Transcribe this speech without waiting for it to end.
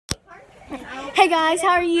Hey guys,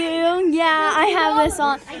 how are you? Yeah, I have this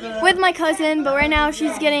on with my cousin, but right now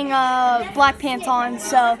she's getting black pants on,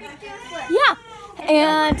 so yeah.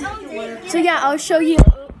 And so yeah, I'll show you.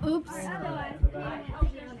 Oops.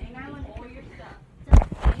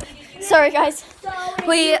 Sorry guys.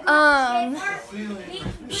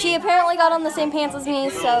 She apparently got on the same pants as me,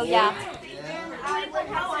 so yeah.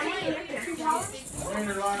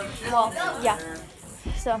 Well, yeah.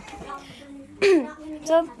 So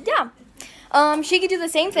yeah. She could do the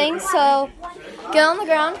same thing, so get on the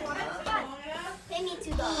ground.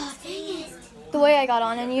 The way I got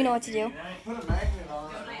on, and you know what to do.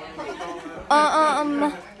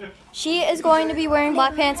 She is going to be wearing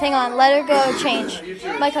black pants. Hang on, let her go change.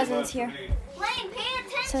 My cousin's here.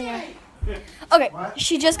 So yeah. Okay,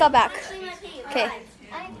 she just got back. Okay,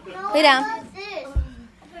 lay down.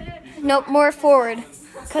 Nope, more forward,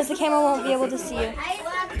 because the camera won't be able to see you.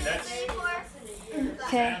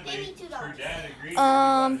 Okay.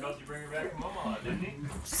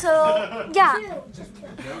 So yeah.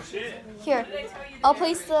 Here, I'll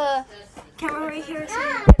place the camera right here. So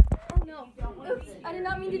oh no! Oops! I did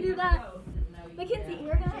not mean to do that. Mackenzie,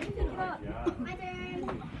 you're gonna have to pick it up. My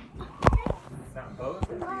turn.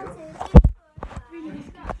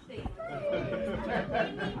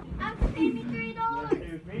 Pay me $3.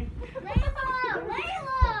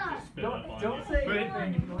 Layla! Don't say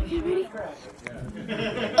anything.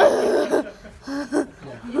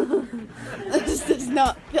 This does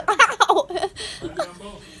not feel. Ow!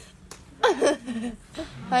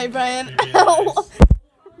 Hi, Brian. Ow! Are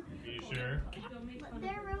you sure?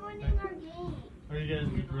 They're ruining our game. Are you guys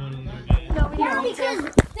ruining their game? No, we didn't mean to. Because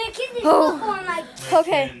the kids are on like.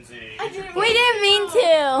 Okay. We didn't mean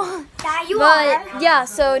to. Yeah, you But are. yeah,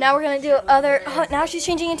 so now we're gonna do other. Oh, now she's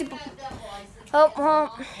changing into. Oh, well,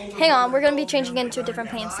 hang on. We're gonna be changing into different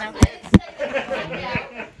pants now.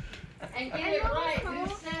 And get it right. Who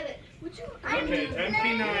said it? Okay, don't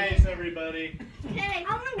be nice, everybody. Okay,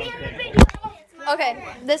 I'm gonna be in the video. Okay,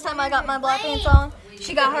 this time I got my black pants on.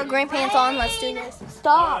 She got her gray pants on. Let's do this.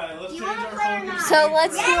 Stop. Let's You change wanna our play or focus. not? So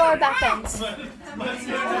let's do our back bends. Let's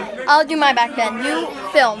do our I'll do my back bend. You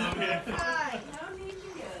film.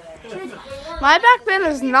 My back bend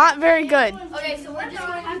is not very good. Okay, so we're just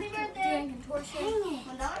going to Happy birthday. contortion.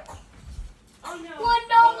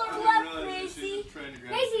 $1 left, Macy.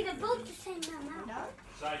 Macy, they're both the same amount.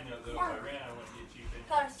 Side note though, if I ran, I wouldn't get you things.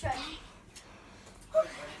 Connors, try.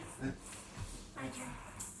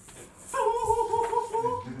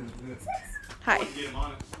 Hi. Get him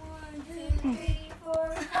on it. 1, 2, 3,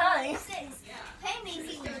 4, 5, 6. Pay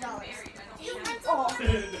Macy $3. You win some money.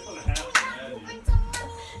 You win some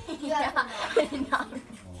money.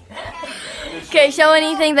 Okay, show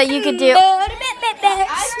anything that you could do.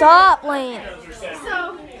 Stop, Lane.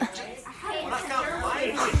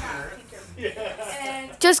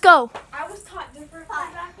 Just go. I was taught different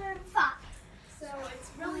back then, so it's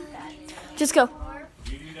really bad. Just go.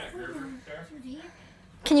 Do you do that curve, Sarah?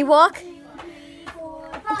 Can you walk? 3,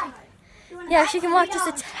 4, 5. Yeah, she can walk just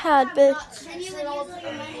a tad bit. Then you would use all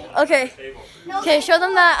your money. Okay. Okay, show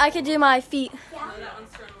them that I could do my feet.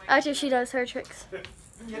 Actually, she does her tricks.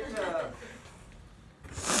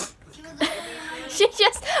 She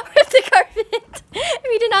just ripped the carpet. If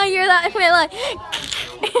you did not hear that, it went like.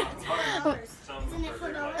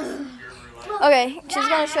 Okay, she's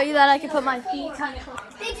gonna show you that I can put my feet kind of.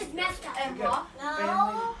 They just messed up. And walk.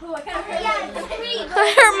 No. Yeah, it's 3.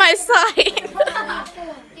 I hurt my side.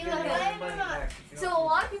 Do you want to play or not? So a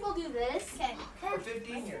lot of people do this. Okay. For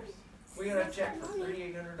 15 years. We got a check for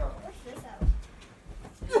 $3,800. What's this out?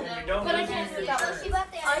 And you don't But I lose can't any do that insurance. She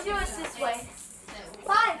left the I do it this way.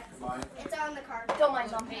 5. It's on the card. Don't mind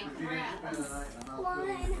them.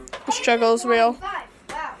 1. Struggle is real. 5.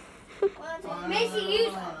 Wow. 1, 2. Macy,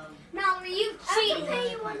 use Mallory, you cheat. I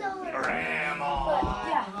pay you $1.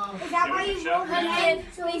 Yeah. Is that why you rolled it in?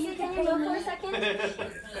 So Macy, can you move for a second? $1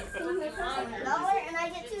 and I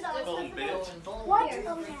get $2. What?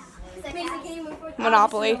 Oh, yeah. Macy, can you move for a second?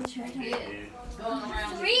 Monopoly. 3.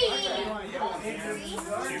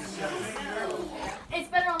 It's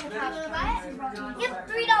better on the couch. Yep,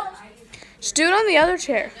 $3. Just do it on the other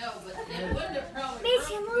chair.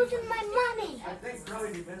 Macy, I'm losing my money.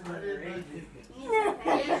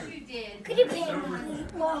 Yes, you did. Could you pay me?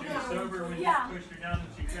 Sober when you pushed her down and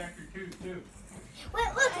she cracked her tooth too. Wait,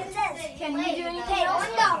 look, it says. Can you do anything? Pay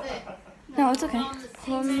 $1. No, it's okay.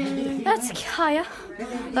 That's Kaya.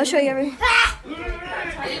 I'll show you everything.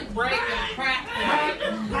 Didn't break and crack.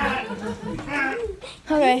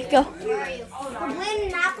 Okay, go.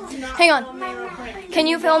 When apples not. Hang on. Can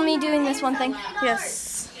you film me doing this one thing? Yes.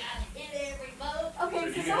 Okay,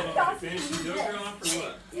 You guys want to finish the yoga off or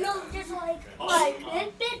what? no, just like. like,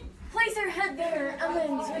 place her head there, and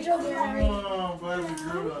then switch over and everything. Oh, glad we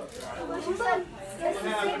grew up. She said, "There's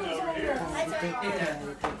the same shoulder."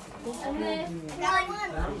 And then, That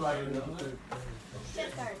one. I'm glad we grew up.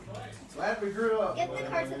 Shift card. Glad we grew up. Get the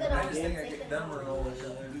cards to the I just think I get dumber and older.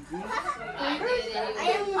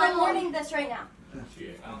 I'm learning this right now.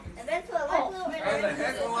 Eventually, I was a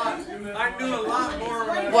heck of a lot. I knew a lot more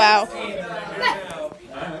when I was Wow. 15 than I do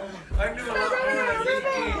now. I knew a lot more when I was 18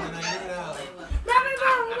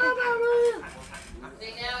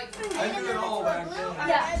 than I do now. I knew it all back then.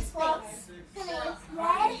 Yeah.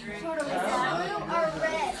 Red? Sort of like that. Blue or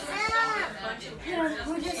red?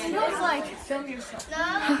 We just feels like film yourself.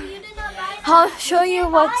 No, you did not buy it. I'll show you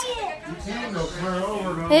what. You can go clear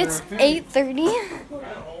over to It's 8:30.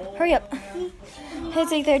 Hurry up.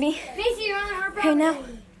 It's 8:30. Casey, you're on her Right now. $4.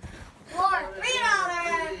 I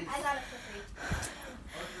got it for free.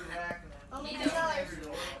 Only $2.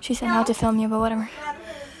 She said not to film you, but whatever.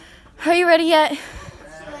 Are you ready yet? She's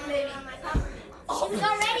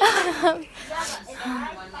already.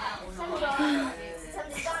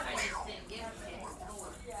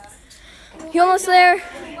 You almost there?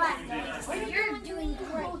 You're doing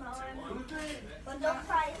great. But don't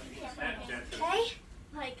cry if you can't make it. Okay?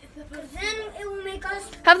 Because then it will make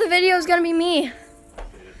us. Half the video is gonna be me.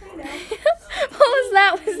 What was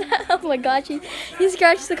that? Oh my gosh, he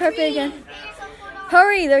scratched the carpet again. Pay yourself $4.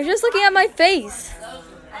 Hurry, they're just looking at my face.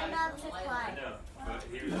 I'm not to cry.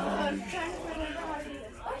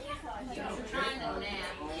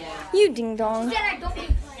 You ding dong. Then I don't.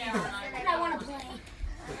 Then I want to play.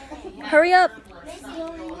 Hurry up. Macy,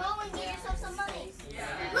 go and get yourself some money.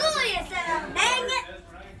 Lily said, dang it.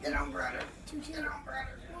 Get on, brother. 2, 2, 1.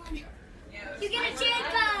 You get a chain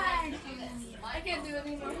card. I can't do it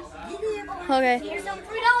anymore. Okay, Here's some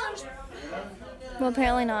 $3. well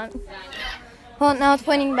apparently not. Well, now it's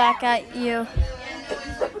pointing back at you.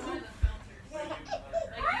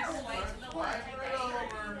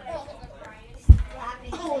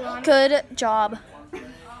 Good job.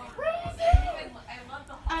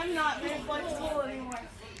 I'm not very flexible anymore.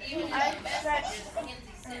 I stretch.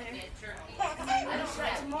 I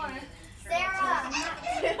stretch more. Sarah.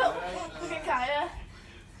 Kaya.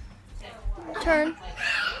 Turn.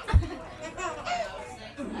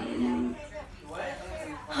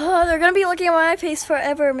 Oh, they're gonna be looking at my face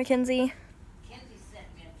forever, Mackenzie.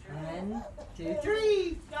 1, 2,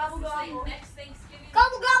 3. Gobble gobble.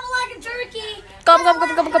 Gobble gobble like a turkey. Gobble, gobble,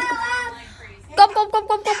 gobble, gobble, gobble. Gobble, gobble,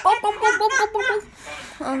 gobble, gobble, gobble, gobble, gobble, gobble, gobble.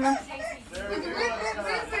 Oh no.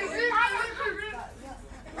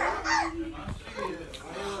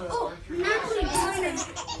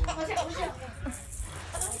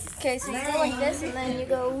 Okay, so you go like this and then you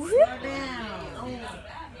go whoop. Do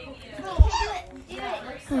it.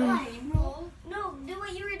 No, do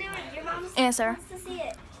what you were doing. Your mom Answer. wants to see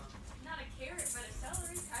it.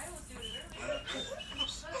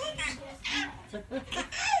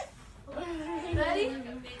 Ready?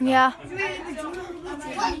 Yeah.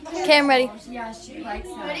 Okay, I'm ready.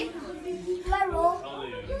 Ready? Do I roll?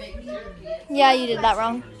 Yeah, you did that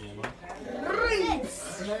wrong.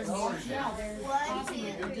 6. 1, 2.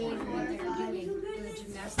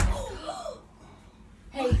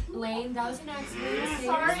 Hey, Lane, that was an accident.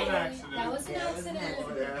 Sorry. That was an accident.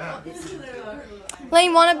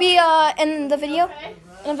 Lane, wanna be in the video?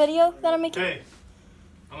 In a video that I'm making? Hey,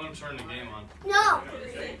 I'm gonna turn the game on. No.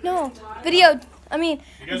 No. Video. I mean,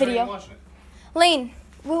 You guys aren't video. watching it. Lane,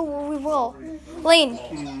 we will. Lane,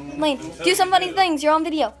 do some funny things. You're on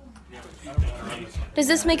video. Does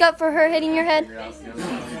this make up for her hitting your head?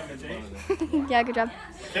 Yeah, good job.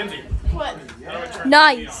 Kenzie, What? how do I turn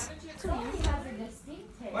Nice.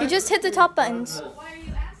 You just hit the top buttons.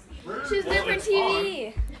 She's different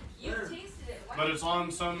TV. But it's on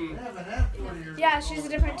some. Yeah, she's a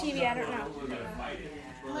different TV. I don't know.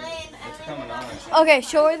 Okay,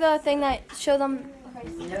 show her the thing that show them.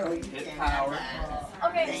 Hit power.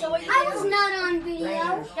 Okay, so what you I was not on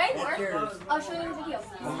video. Okay, I'll show you the video.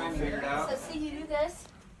 Want me to figure it out? So see, you do this,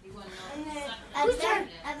 and then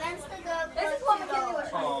Events to go. this is what Mackenzie was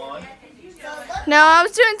showing. On. No, I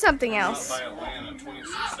was doing something else. By Atlanta in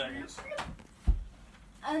 26 seconds.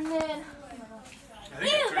 And then, I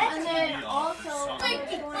think it and then also. Oh, you got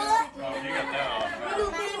that off.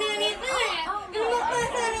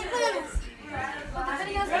 But the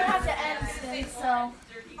video's gonna have to end soon, so.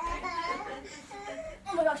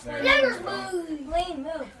 Oh my gosh, Lane. Never move. Lane,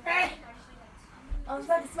 move. I was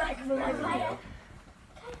about to smack him with my phone.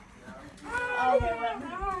 Okay, whatever.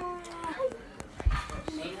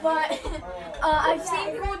 But I've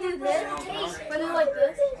seen people do this, where they're like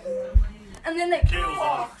this, and then they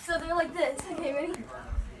fall. So they're like this. Okay, ready?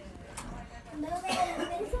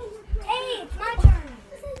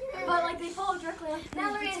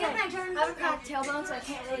 Now it's my turn. I have a cracked tailbone, so I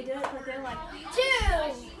can't really do it, but they're like, 2.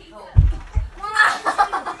 1.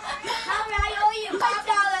 I owe you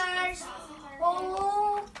 $5.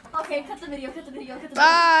 oh. Okay, cut the video, cut the video, cut the video.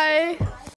 Bye.